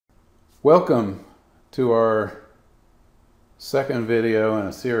Welcome to our second video in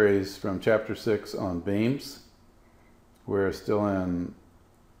a series from Chapter 6 on beams. We're still in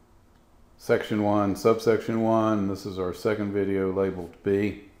Section 1, Subsection 1. This is our second video labeled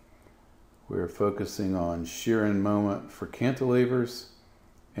B. We're focusing on shear and moment for cantilevers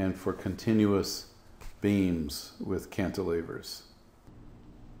and for continuous beams with cantilevers.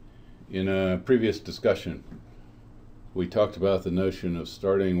 In a previous discussion, we talked about the notion of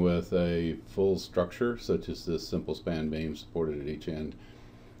starting with a full structure, such as this simple span beam supported at each end,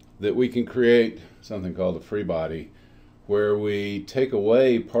 that we can create something called a free body, where we take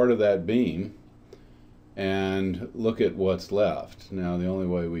away part of that beam and look at what's left. Now, the only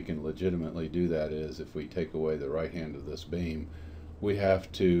way we can legitimately do that is if we take away the right hand of this beam. We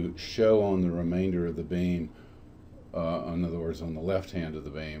have to show on the remainder of the beam, in other words, on the left hand of the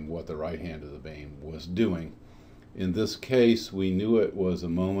beam, what the right hand of the beam was doing. In this case, we knew it was a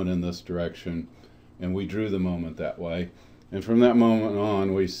moment in this direction, and we drew the moment that way. And from that moment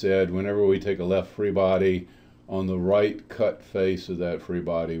on, we said whenever we take a left free body, on the right cut face of that free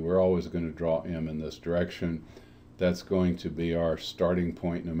body, we're always going to draw M in this direction. That's going to be our starting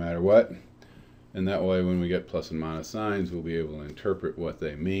point no matter what. And that way, when we get plus and minus signs, we'll be able to interpret what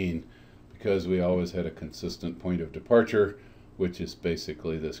they mean, because we always had a consistent point of departure, which is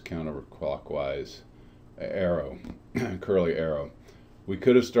basically this counterclockwise arrow, curly arrow. We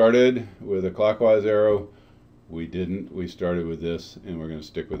could have started with a clockwise arrow. We didn't. We started with this, and we're going to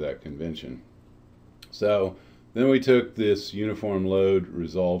stick with that convention. So then we took this uniform load,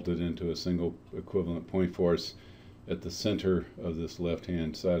 resolved it into a single equivalent point force at the center of this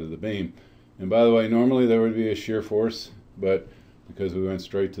left-hand side of the beam. And by the way, normally there would be a shear force, but because we went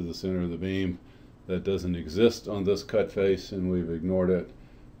straight to the center of the beam, that doesn't exist on this cut face, and we've ignored it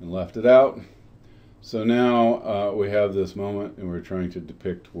and left it out. So now we have this moment, and we're trying to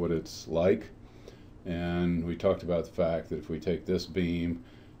depict what it's like. And we talked about the fact that if we take this beam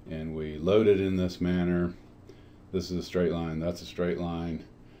and we load it in this manner, this is a straight line, that's a straight line.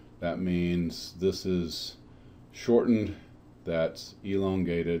 That means this is shortened, that's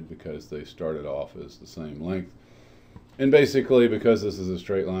elongated, because they started off as the same length. And basically, because this is a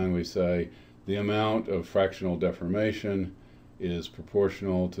straight line, we say the amount of fractional deformation is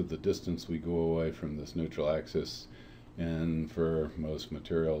proportional to the distance we go away from this neutral axis. And for most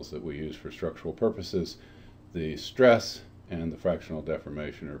materials that we use for structural purposes, the stress and the fractional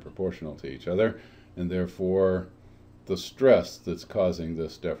deformation are proportional to each other, and therefore the stress that's causing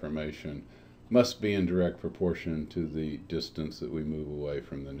this deformation must be in direct proportion to the distance that we move away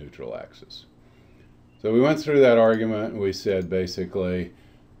from the neutral axis. So we went through that argument, and we said basically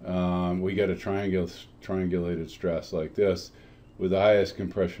we get a triangulated stress like this, with the highest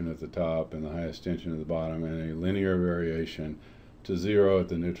compression at the top and the highest tension at the bottom, and a linear variation to 0 at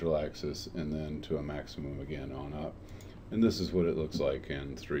the neutral axis, and then to a maximum again on up. And this is what it looks like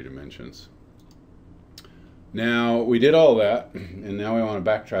in 3 dimensions. Now, we did all that, and now we want to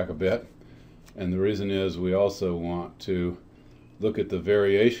backtrack a bit. And the reason is we also want to look at the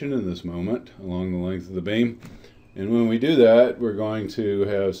variation in this moment along the length of the beam. And when we do that, we're going to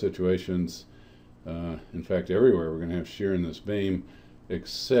have situations, in fact everywhere, we're going to have shear in this beam,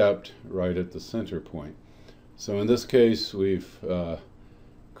 except right at the center point. So in this case, we've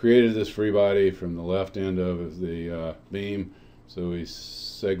created this free body from the left end of the beam. So we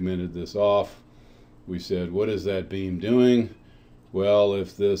segmented this off. We said, what is that beam doing? Well,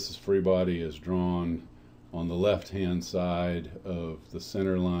 if this free body is drawn on the left-hand side of the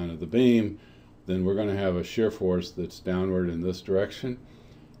center line of the beam, then we're going to have a shear force that's downward in this direction,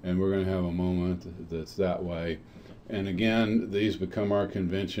 and we're going to have a moment that's that way. And again, these become our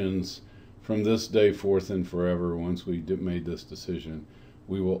conventions from this day forth and forever. Once we made this decision,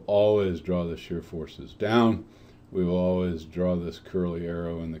 we will always draw the shear forces down. We will always draw this curly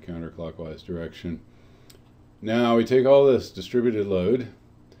arrow in the counterclockwise direction. Now we take all this distributed load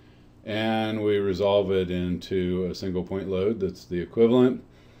and we resolve it into a single point load that's the equivalent.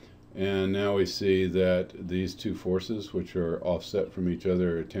 And now we see that these two forces, which are offset from each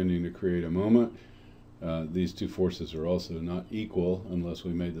other, are tending to create a moment. These two forces are also not equal unless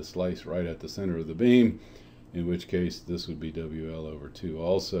we made the slice right at the center of the beam, in which case this would be WL over 2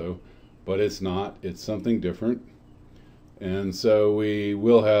 also. But it's not, it's something different. And so we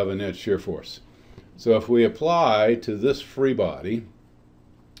will have a net shear force. So if we apply to this free body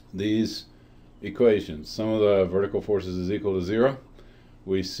these equations, sum of the vertical forces is equal to 0.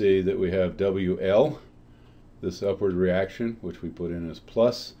 We see that we have WL, this upward reaction, which we put in as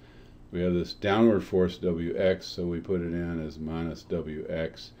plus. We have this downward force WX, so we put it in as minus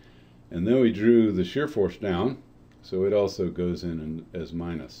WX. And then we drew the shear force down, so it also goes in as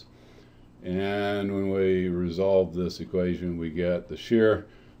minus. And when we resolve this equation, we get the shear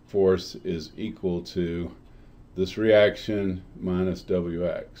force is equal to this reaction minus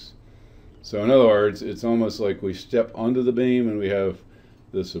Wx. So in other words, it's almost like we step onto the beam and we have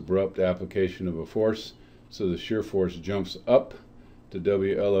this abrupt application of a force. So the shear force jumps up to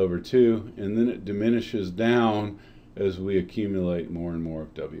WL/2, and then it diminishes down as we accumulate more and more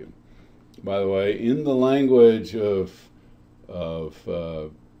of W. By the way, in the language of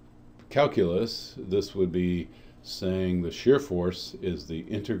calculus, this would be saying the shear force is the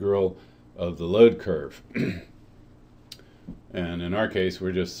integral of the load curve. And in our case,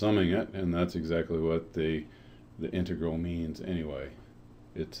 we're just summing it, and that's exactly what the integral means anyway.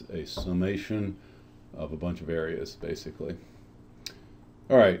 It's a summation of a bunch of areas, basically.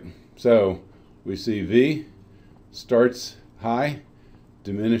 All right, so we see V starts high,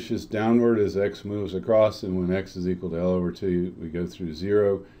 diminishes downward as x moves across, and when x is equal to L/2, we go through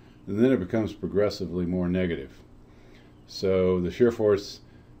 0, and then it becomes progressively more negative. So the shear force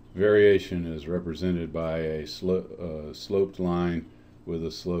variation is represented by a sloped line with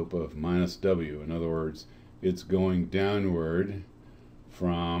a slope of minus W. In other words, it's going downward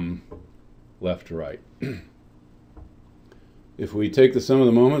from left to right. If we take the sum of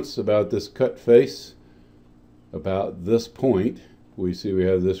the moments about this cut face, about this point, we see we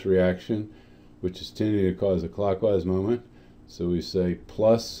have this reaction, which is tending to cause a clockwise moment. So we say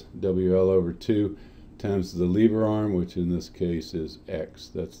plus WL/2 times the lever arm, which in this case is x.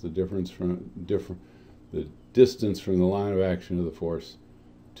 That's the difference from the distance from the line of action of the force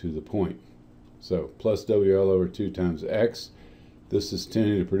to the point. So plus WL/2 times x. This is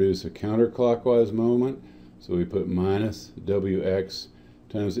tending to produce a counterclockwise moment. So we put minus Wx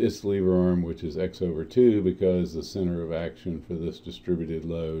times its lever arm, which is x/2, because the center of action for this distributed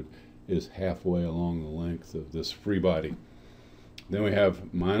load is halfway along the length of this free body. Then we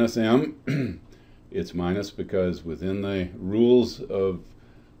have minus m. It's minus because within the rules of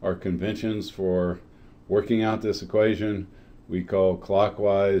our conventions for working out this equation, we call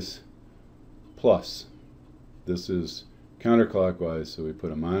clockwise plus. This is counterclockwise, so we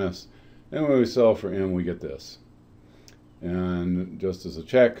put a minus. And when we solve for m, we get this. And just as a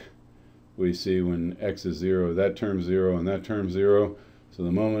check, we see when x is 0, that term's 0, and that term's 0. So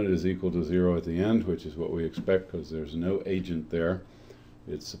the moment is equal to 0 at the end, which is what we expect because there's no agent there.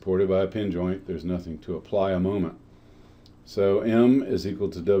 It's supported by a pin joint. There's nothing to apply a moment. So m is equal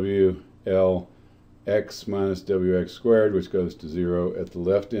to WLx minus Wx squared, which goes to 0 at the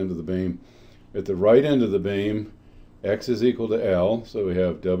left end of the beam. At the right end of the beam, x is equal to L, so we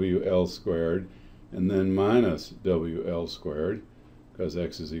have WL squared, and then minus WL squared, because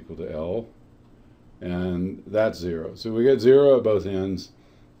x is equal to L, and that's 0. So we get 0 at both ends,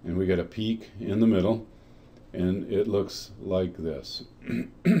 and we get a peak in the middle, and it looks like this.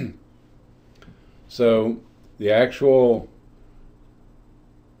 So the actual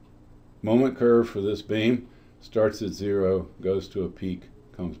moment curve for this beam starts at 0, goes to a peak,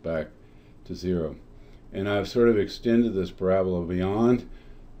 comes back to 0. And I've sort of extended this parabola beyond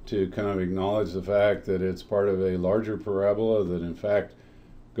to kind of acknowledge the fact that it's part of a larger parabola that in fact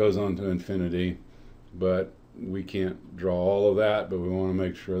goes on to infinity. But we can't draw all of that, but we want to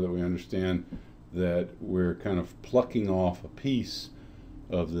make sure that we understand that we're kind of plucking off a piece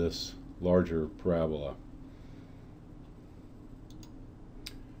of this larger parabola.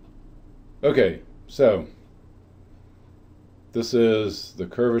 Okay, so this is the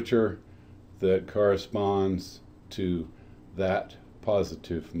curvature that corresponds to that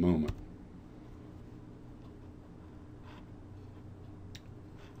positive moment.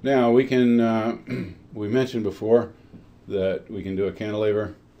 Now we can, we mentioned before that we can do a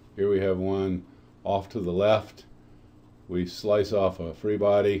cantilever. Here we have one off to the left. We slice off a free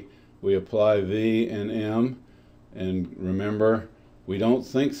body. We apply V and M. And remember, we don't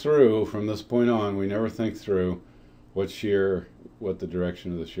think through from this point on. We never think through what the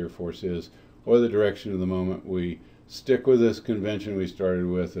direction of the shear force is, or the direction of the moment. We stick with this convention we started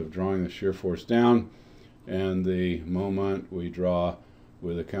with of drawing the shear force down, and the moment we draw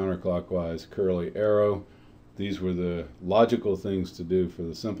with a counterclockwise curly arrow. These were the logical things to do for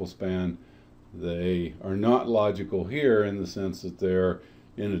the simple span. They are not logical here in the sense that they're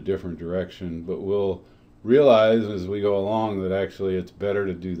in a different direction, but we'll realize as we go along that actually it's better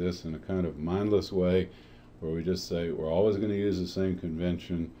to do this in a kind of mindless way, where we just say we're always going to use the same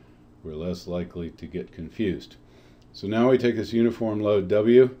convention. We're less likely to get confused. So now we take this uniform load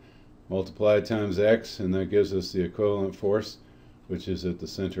W, multiply it times X, and that gives us the equivalent force, which is at the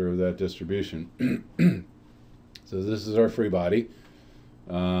center of that distribution. So this is our free body.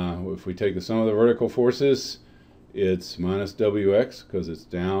 If we take the sum of the vertical forces, it's minus Wx because it's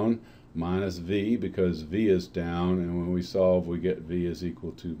down, minus v because v is down, and when we solve we get v is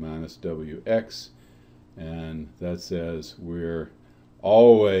equal to minus wx, and that says we're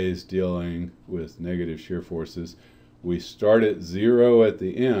always dealing with negative shear forces. We start at 0 at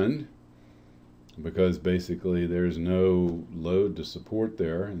the end because basically there's no load to support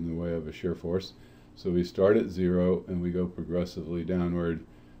there in the way of a shear force. So we start at 0 and we go progressively downward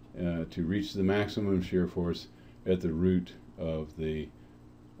to reach the maximum shear force at the root of the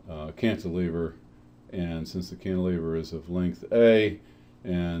cantilever. And since the cantilever is of length a,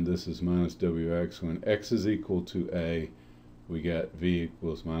 and this is minus wx, when x is equal to a, we get v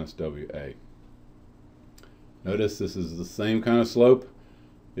equals minus wa. Notice this is the same kind of slope.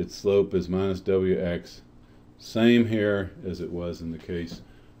 Its slope is minus wx. Same here as it was in the case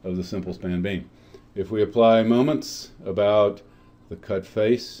of the simple span beam. If we apply moments about the cut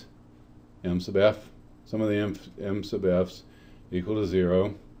face, m sub f, sum of the m sub f's equal to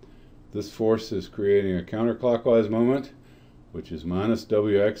 0, this force is creating a counterclockwise moment, which is minus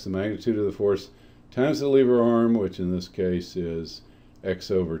wx, the magnitude of the force, times the lever arm, which in this case is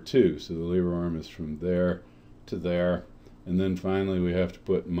x over 2. So the lever arm is from there to there. And then finally we have to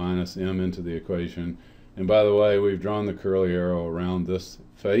put minus m into the equation. And by the way, we've drawn the curly arrow around this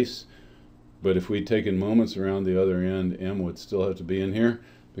face, but if we'd taken moments around the other end, m would still have to be in here,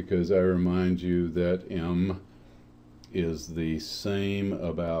 because I remind you that m is the same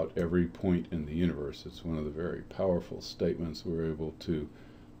about every point in the universe. It's one of the very powerful statements we're able to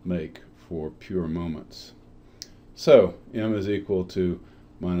make for pure moments. So m is equal to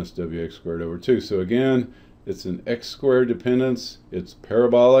minus wx squared over 2. So again, it's an x squared dependence. It's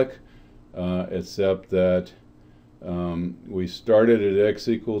parabolic, except that we started at x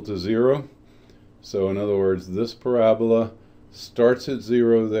equal to 0. So in other words, this parabola starts at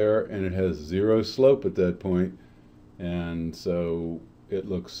 0 there, and it has 0 slope at that point, and so it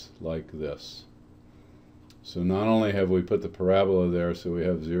looks like this. So not only have we put the parabola there so we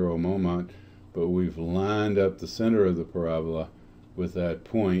have 0 moment, but we've lined up the center of the parabola with that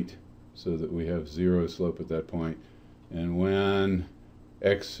point so that we have 0 slope at that point. And when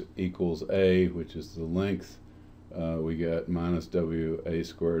x equals a, which is the length, we get minus wa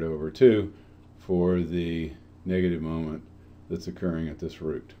squared over 2 for the negative moment that's occurring at this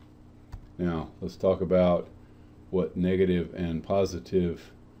root. Now let's talk about what negative and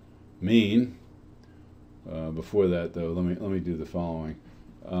positive mean. Before that though, let me do the following.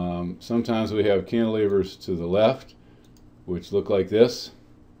 Sometimes we have cantilevers to the left which look like this,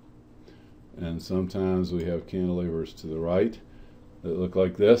 and sometimes we have cantilevers to the right that look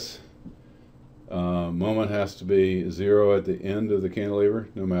like this. Moment has to be 0 at the end of the cantilever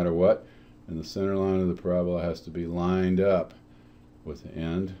no matter what, and the center line of the parabola has to be lined up with the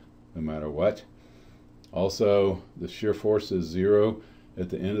end no matter what. Also, the shear force is 0 at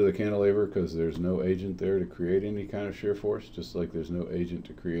the end of the cantilever because there's no agent there to create any kind of shear force, just like there's no agent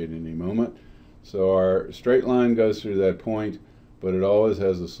to create any moment. So our straight line goes through that point, but it always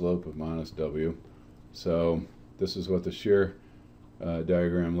has a slope of minus w. So this is what the shear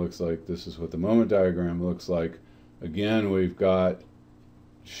diagram looks like. This is what the moment diagram looks like. Again, we've got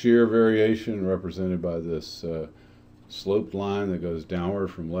shear variation represented by this sloped line that goes downward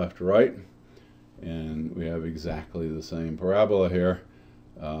from left to right, and we have exactly the same parabola here.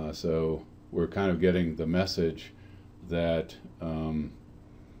 So we're kind of getting the message that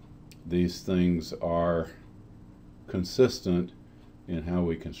these things are consistent in how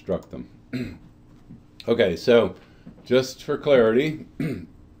we construct them. Okay, so just for clarity,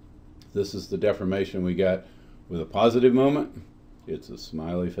 this is the deformation we get with a positive moment. It's a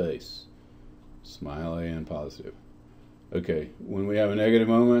smiley face, smiley and positive. Okay, when we have a negative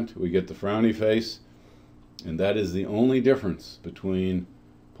moment, we get the frowny face, and that is the only difference between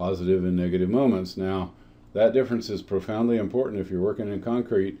positive and negative moments. Now, that difference is profoundly important if you're working in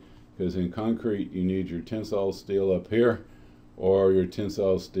concrete, because in concrete you need your tensile steel up here or your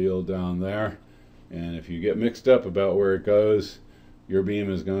tensile steel down there, and if you get mixed up about where it goes, your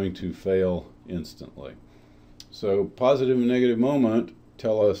beam is going to fail instantly. So positive and negative moment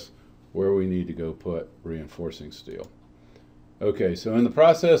tell us where we need to go put reinforcing steel. Okay, so in the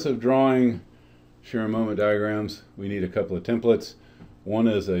process of drawing shear and moment diagrams, we need a couple of templates. One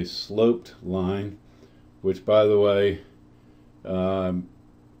is a sloped line, which by the way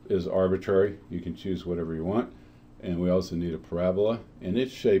is arbitrary. You can choose whatever you want. And we also need a parabola, and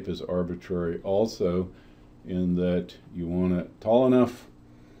its shape is arbitrary also, in that you want it tall enough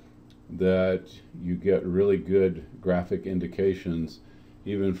that you get really good graphic indications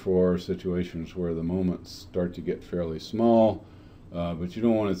even for situations where the moments start to get fairly small, but you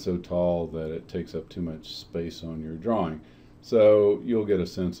don't want it so tall that it takes up too much space on your drawing. So you'll get a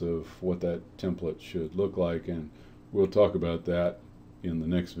sense of what that template should look like, and we'll talk about that in the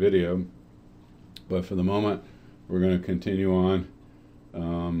next video. But for the moment, we're going to continue on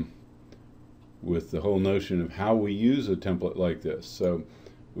with the whole notion of how we use a template like this. So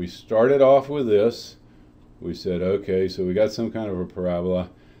we started off with this. We said, okay, so we got some kind of a parabola.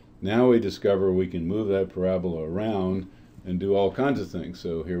 Now we discover we can move that parabola around and do all kinds of things.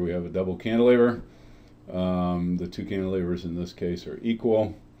 So here we have a double cantilever. The two cantilevers in this case are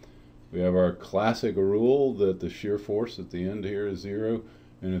equal. We have our classic rule that the shear force at the end here is 0,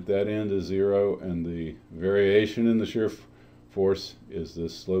 and if that end is 0 and the variation in the shear force is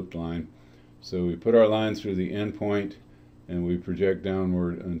this sloped line. So we put our line through the end point and we project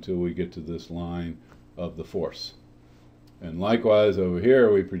downward until we get to this line of the force. And likewise over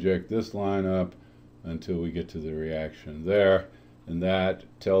here we project this line up until we get to the reaction there, and that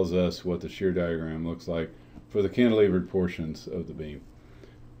tells us what the shear diagram looks like for the cantilevered portions of the beam.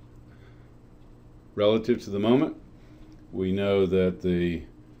 Relative to the moment, we know that the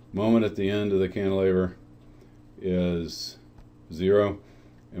moment at the end of the cantilever is 0,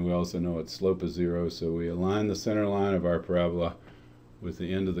 and we also know its slope is 0, so we align the center line of our parabola with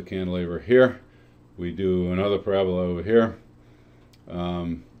the end of the cantilever here. We do another parabola over here,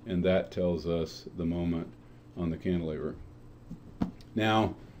 and that tells us the moment on the cantilever.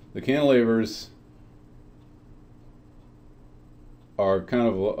 Now, the cantilevers are kind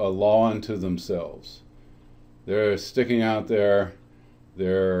of a law unto themselves. They're sticking out there.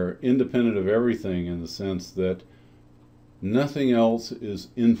 They're independent of everything in the sense that nothing else is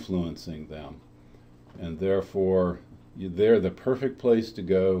influencing them, and therefore they're the perfect place to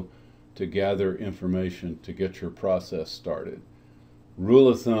go to gather information to get your process started. Rule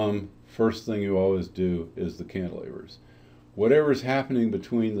of thumb, first thing you always do is the cantilevers. Whatever's happening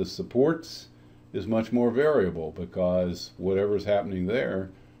between the supports is much more variable, because whatever's happening there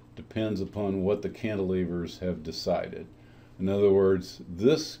depends upon what the cantilevers have decided. In other words,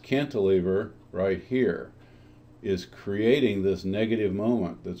 this cantilever right here is creating this negative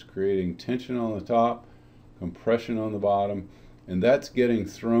moment that's creating tension on the top, compression on the bottom, and that's getting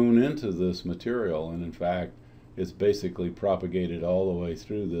thrown into this material, and in fact it's basically propagated all the way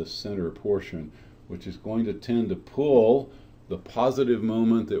through this center portion, which is going to tend to pull the positive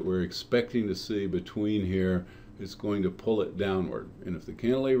moment that we're expecting to see between here. It's going to pull it downward, and if the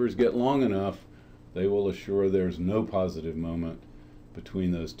cantilevers get long enough, they will assure there's no positive moment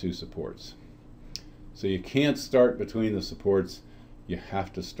between those two supports. So you can't start between the supports. You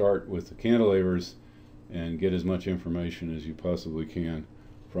have to start with the cantilevers and get as much information as you possibly can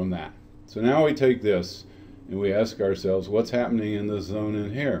from that. So now we take this and we ask ourselves, what's happening in this zone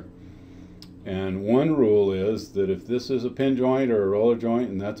in here? And one rule is that if this is a pin joint or a roller joint,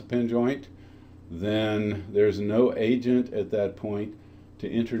 and that's a pin joint, then there's no agent at that point to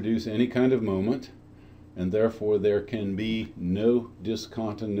introduce any kind of moment, and therefore there can be no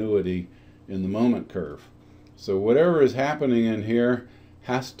discontinuity in the moment curve. So whatever is happening in here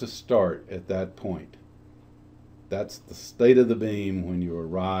has to start at that point. That's the state of the beam when you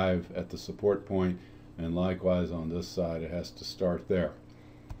arrive at the support point, and likewise on this side it has to start there.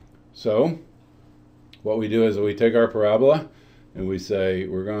 So what we do is we take our parabola and we say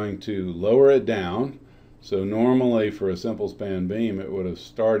we're going to lower it down. So normally for a simple span beam it would have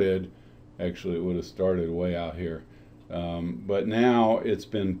started, actually it would have started way out here. But now it's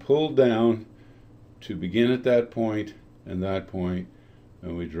been pulled down to begin at that point and that point,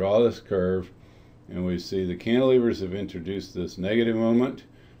 and we draw this curve and we see the cantilevers have introduced this negative moment,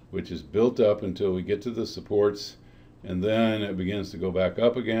 which is built up until we get to the supports, and then it begins to go back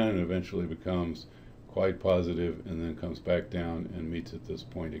up again and eventually becomes quite positive and then comes back down and meets at this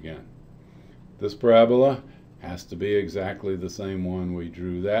point again. This parabola has to be exactly the same one we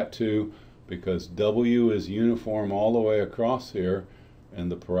drew that to, because W is uniform all the way across here,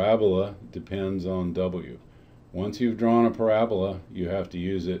 and the parabola depends on W. Once you've drawn a parabola, you have to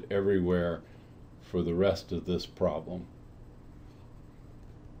use it everywhere for the rest of this problem.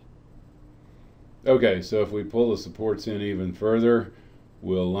 Okay, so if we pull the supports in even further,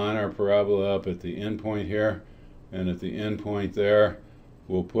 we'll line our parabola up at the end point here, and at the end point there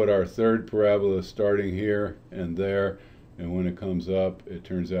we'll put our third parabola starting here and there, and when it comes up it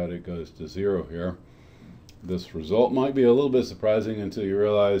turns out it goes to 0 here. This result might be a little bit surprising until you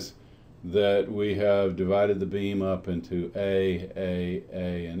realize that we have divided the beam up into A,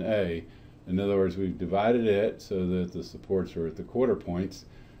 and A. In other words, we've divided it so that the supports are at the quarter points.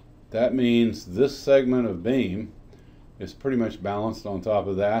 That means this segment of beam is pretty much balanced on top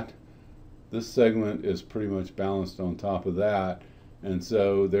of that. This segment is pretty much balanced on top of that, and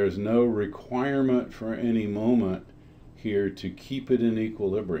so there's no requirement for any moment here to keep it in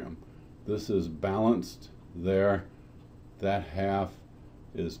equilibrium. This is balanced there. That half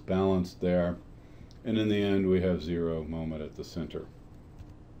is balanced there. And in the end, we have zero moment at the center.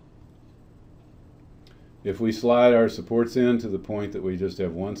 If we slide our supports in to the point that we just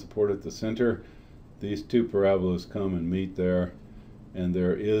have one support at the center, these two parabolas come and meet there, and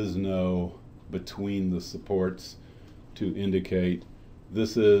there is no between the supports to indicate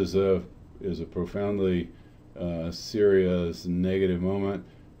this is a profoundly serious negative moment.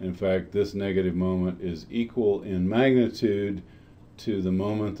 In fact, this negative moment is equal in magnitude to the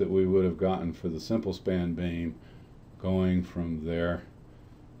moment that we would have gotten for the simple span beam going from there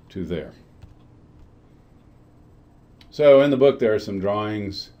to there. So in the book there are some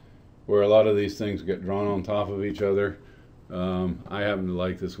drawings where a lot of these things get drawn on top of each other. I happen to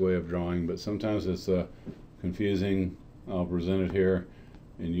like this way of drawing, but sometimes it's confusing. I'll present it here,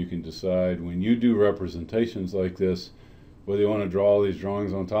 and you can decide when you do representations like this whether you want to draw all these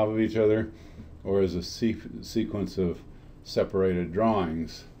drawings on top of each other or as a sequence of separated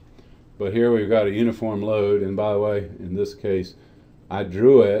drawings. But here we've got a uniform load, and by the way, in this case I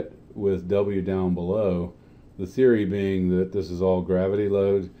drew it with W down below, the theory being that this is all gravity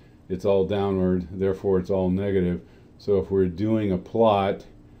load, it's all downward, therefore it's all negative. So if we're doing a plot,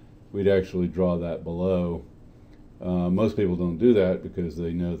 we'd actually draw that below. Most people don't do that because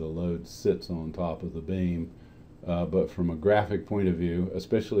they know the load sits on top of the beam. But from a graphic point of view,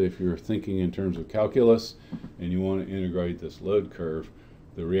 especially if you're thinking in terms of calculus and you want to integrate this load curve,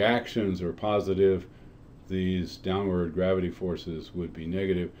 the reactions are positive, these downward gravity forces would be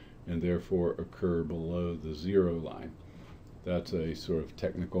negative and therefore occur below the zero line. That's a sort of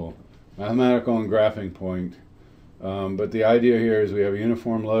technical, mathematical and graphing point. But the idea here is we have a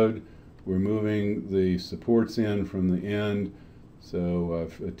uniform load. We're moving the supports in from the end. So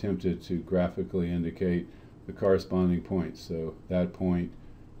I've attempted to graphically indicate the corresponding points. So that point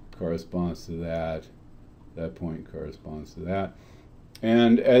corresponds to that. That point corresponds to that.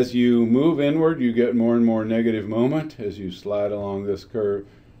 And as you move inward, you get more and more negative moment as you slide along this curve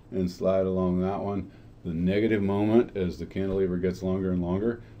and slide along that one. The negative moment, as the cantilever gets longer and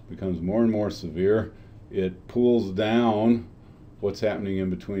longer, becomes more and more severe. It pulls down what's happening in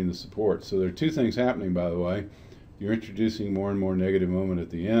between the supports. So there are two things happening, by the way. You're introducing more and more negative moment at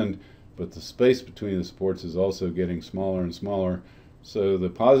the end, but the space between the supports is also getting smaller and smaller. So the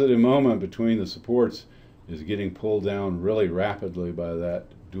positive moment between the supports is getting pulled down really rapidly by that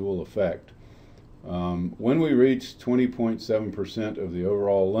dual effect. When we reach 20.7% of the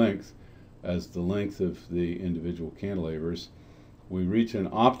overall length as the length of the individual cantilevers, we reach an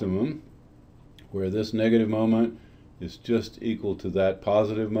optimum where this negative moment is just equal to that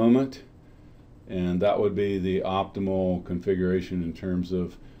positive moment, and that would be the optimal configuration in terms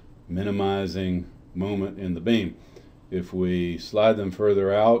of minimizing moment in the beam. If we slide them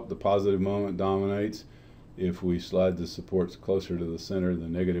further out, the positive moment dominates. If we slide the supports closer to the center, the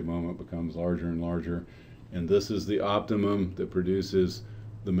negative moment becomes larger and larger, and this is the optimum that produces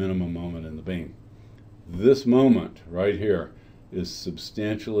the minimum moment in the beam. This moment right here is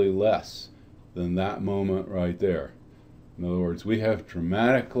substantially less than that moment right there. In other words, we have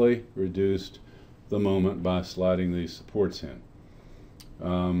dramatically reduced the moment by sliding these supports in.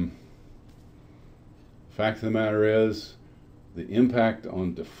 Fact of the matter is, the impact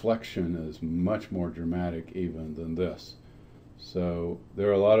on deflection is much more dramatic even than this. So there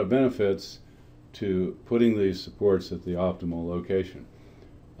are a lot of benefits to putting these supports at the optimal location.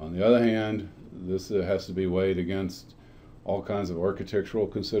 On the other hand, this has to be weighed against all kinds of architectural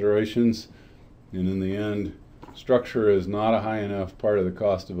considerations, and in the end, structure is not a high enough part of the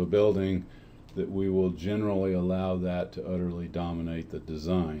cost of a building that we will generally allow that to utterly dominate the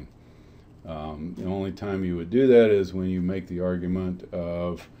design. The only time you would do that is when you make the argument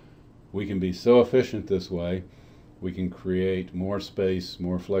of we can be so efficient this way, we can create more space,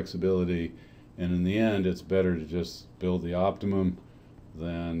 more flexibility, and in the end it's better to just build the optimum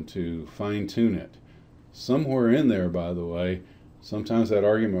than to fine-tune it. Somewhere in there, by the way, sometimes that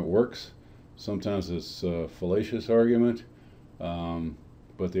argument works, sometimes it's a fallacious argument,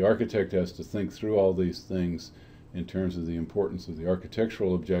 but the architect has to think through all these things in terms of the importance of the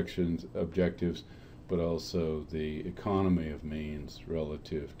architectural objectives, but also the economy of means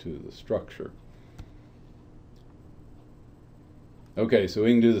relative to the structure. Okay, so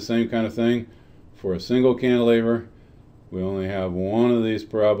we can do the same kind of thing for a single cantilever. We only have one of these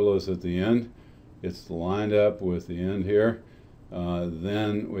parabolas at the end. It's lined up with the end here.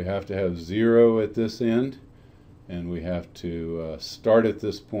 Then we have to have 0 at this end, and we have to start at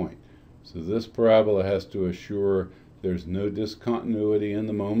this point. So this parabola has to assure there's no discontinuity in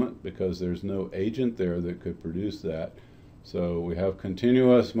the moment because there's no agent there that could produce that. So we have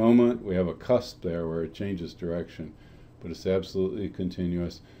continuous moment, we have a cusp there where it changes direction, but it's absolutely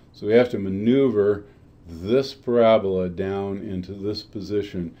continuous. So we have to maneuver this parabola down into this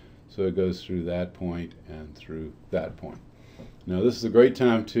position so it goes through that point and through that point. Now this is a great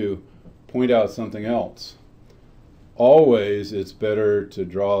time to point out something else. Always it's better to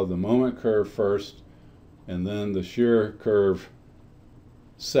draw the moment curve first and then the shear curve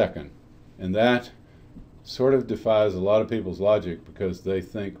second. And that sort of defies a lot of people's logic, because they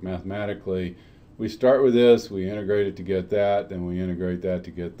think mathematically we start with this, we integrate it to get that, then we integrate that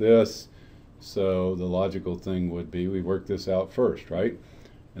to get this. So the logical thing would be we work this out first, right?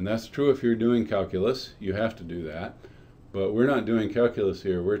 And that's true if you're doing calculus. You have to do that. But we're not doing calculus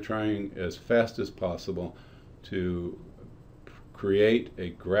here. We're trying as fast as possible to create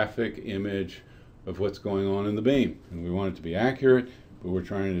a graphic image of what's going on in the beam. And we want it to be accurate, but we're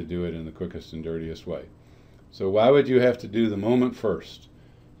trying to do it in the quickest and dirtiest way. So why would you have to do the moment first?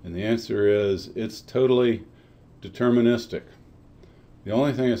 And the answer is it's totally deterministic. The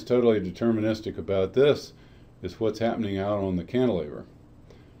only thing that's totally deterministic about this is what's happening out on the cantilever.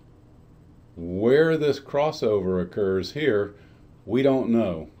 Where this crossover occurs here, we don't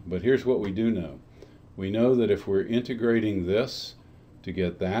know, but here's what we do know. We know that if we're integrating this to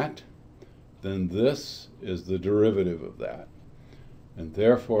get that, then this is the derivative of that. And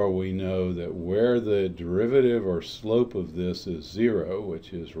therefore we know that where the derivative or slope of this is 0,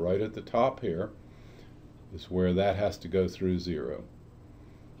 which is right at the top here, is where that has to go through 0.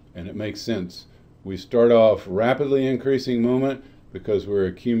 And it makes sense. We start off rapidly increasing moment because we're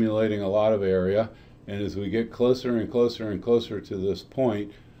accumulating a lot of area, and as we get closer and closer and closer to this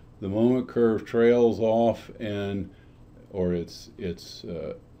point, the moment curve trails off, or it's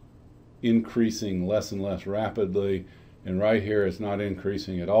increasing less and less rapidly. And right here it's not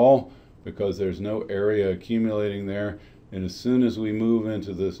increasing at all because there's no area accumulating there. And as soon as we move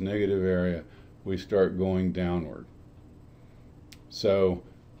into this negative area, we start going downward. So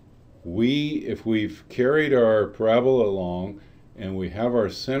if we've carried our parabola along and we have our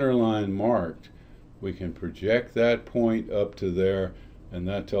center line marked, we can project that point up to there, and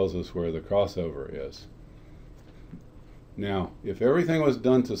that tells us where the crossover is. Now, if everything was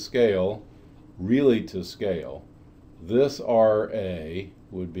done to scale, really to scale, this RA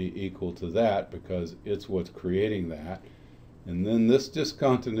would be equal to that because it's what's creating that. And then this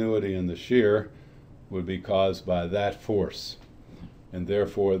discontinuity in the shear would be caused by that force. And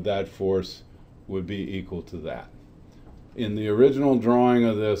therefore that force would be equal to that. In the original drawing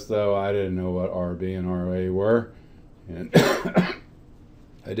of this, though, I didn't know what RB and RA were. And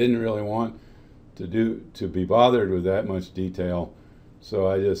I didn't really want to be bothered with that much detail. So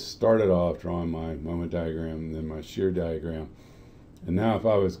I just started off drawing my moment diagram and then my shear diagram. And now if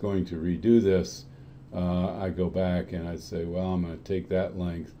I was going to redo this, I'd go back and I'd say, well, I'm going to take that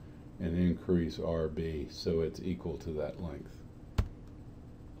length and increase RB so it's equal to that length.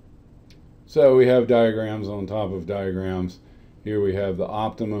 So we have diagrams on top of diagrams. Here we have the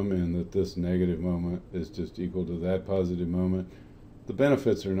optimum, and that this negative moment is just equal to that positive moment. The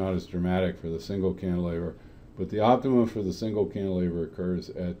benefits are not as dramatic for the single cantilever, but the optimum for the single cantilever occurs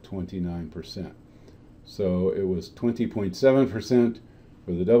at 29%. So it was 20.7%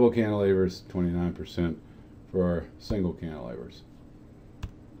 for the double cantilevers, 29% for our single cantilevers.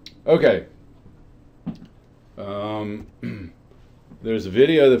 Okay. There's a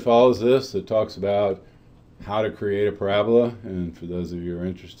video that follows this that talks about how to create a parabola, and for those of you who are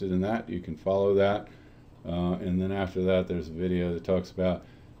interested in that, you can follow that. And then after that, there's a video that talks about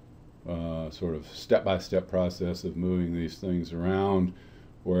sort of step-by-step process of moving these things around,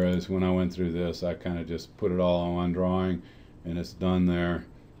 whereas when I went through this, I kind of just put it all on one drawing, and it's done there.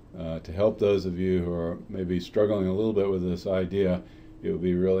 To help those of you who are maybe struggling a little bit with this idea, it would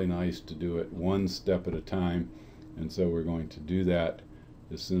be really nice to do it one step at a time, and so we're going to do that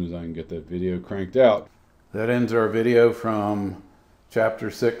as soon as I can get that video cranked out. That ends our video from Chapter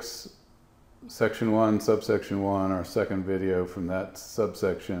 6, Section 1, Subsection 1, our second video from that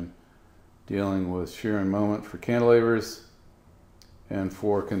subsection, dealing with shear and moment for cantilevers and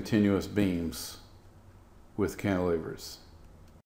for continuous beams with cantilevers.